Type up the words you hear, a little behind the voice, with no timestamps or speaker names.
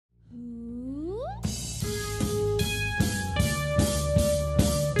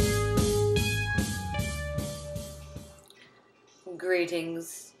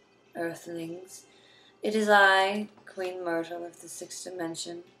Greetings, Earthlings. It is I, Queen Myrtle of the Sixth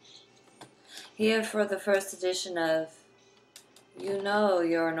Dimension, here for the first edition of You Know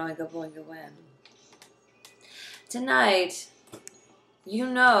You're an Oinga Boinga When. Tonight, you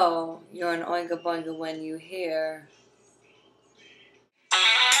know you're an Oinga Boinga when you hear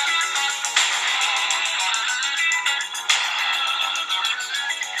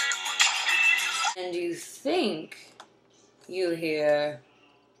and you think you hear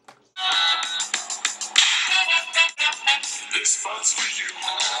This one's for you.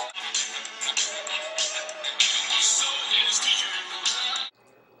 So here's to you.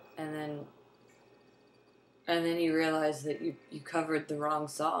 and then you realize that you covered the wrong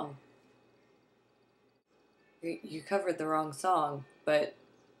song. You covered the wrong song, but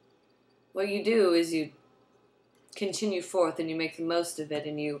what you do is you continue forth and you make the most of it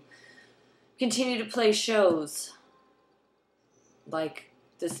and you continue to play shows like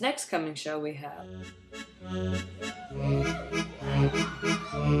this next coming show we have.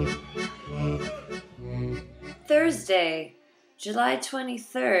 Thursday, July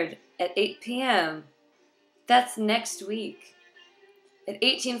 23rd at 8 p.m. That's next week. At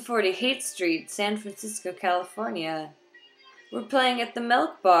 1840 Haight Street, San Francisco, California. We're playing at the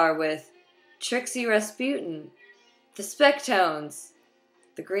Milk Bar with Trixie Rasputin, the Spectones,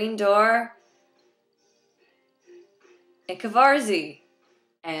 the Green Door, and Kavarzy,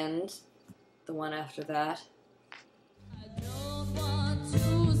 and the one after that. I don't want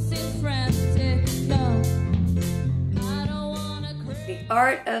to sit frantic, no. I don't wanna The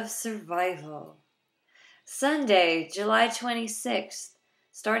Art of Survival. Sunday, July 26th,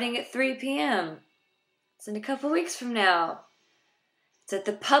 starting at 3 p.m. It's in a couple weeks from now. It's at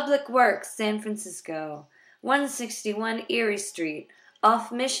the Public Works, San Francisco, 161 Erie Street,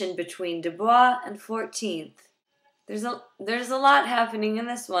 off Mission between Dubois and 14th. There's a lot happening in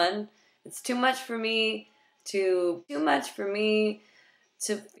this one. It's too much for me to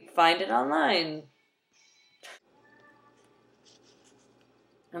find it online.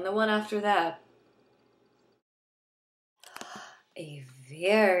 And the one after that. A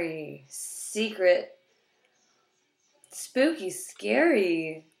very secret, spooky,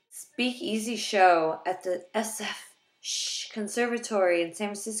 scary speakeasy show at the SF Conservatory in San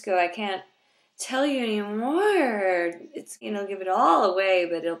Francisco. I can't tell you anymore. It's, give it all away,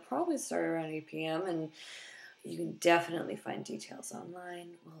 but it'll probably start around 8 p.m. and you can definitely find details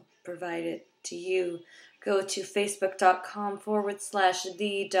online. We'll provide it to you. Go to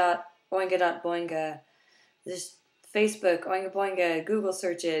facebook.com/the.oinga.boinga. There's Facebook, Oinga Boinga, Google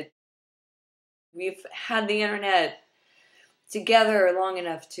search it. We've had the internet together long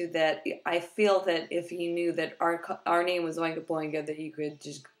enough that I feel that if you knew that our name was Oinga Boinga, that you could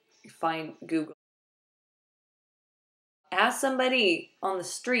just find Google. Ask somebody on the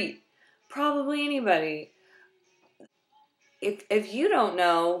street, probably anybody. If you don't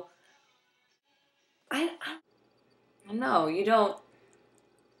know, I know, you don't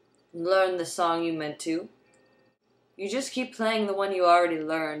learn the song you meant to. You just keep playing the one you already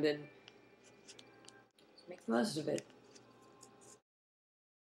learned and make the most of it.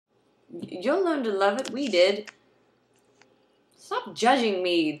 You'll learn to love it. We did. Stop judging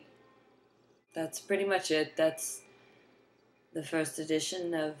me. That's pretty much it. That's the first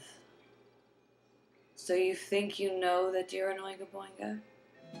edition of So You Think You Know That You're an Oinga Boinga?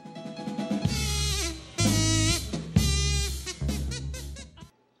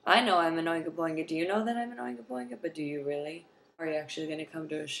 I know I'm an Oinga Boinga. Do you know that I'm an Oinga Boinga? But do you really? Are you actually going to come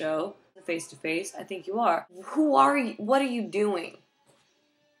to a show face to face? I think you are. Who are you? What are you doing?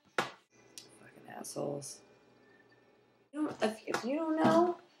 Fucking assholes. If you don't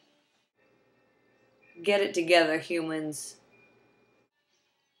know, get it together, humans.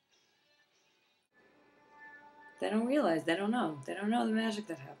 They don't realize. They don't know. They don't know the magic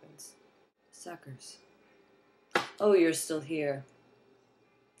that happens. Suckers. Oh, you're still here.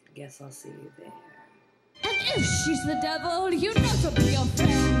 Guess I'll see you there. And if she's the devil, you know to be your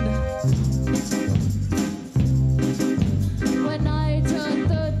friend.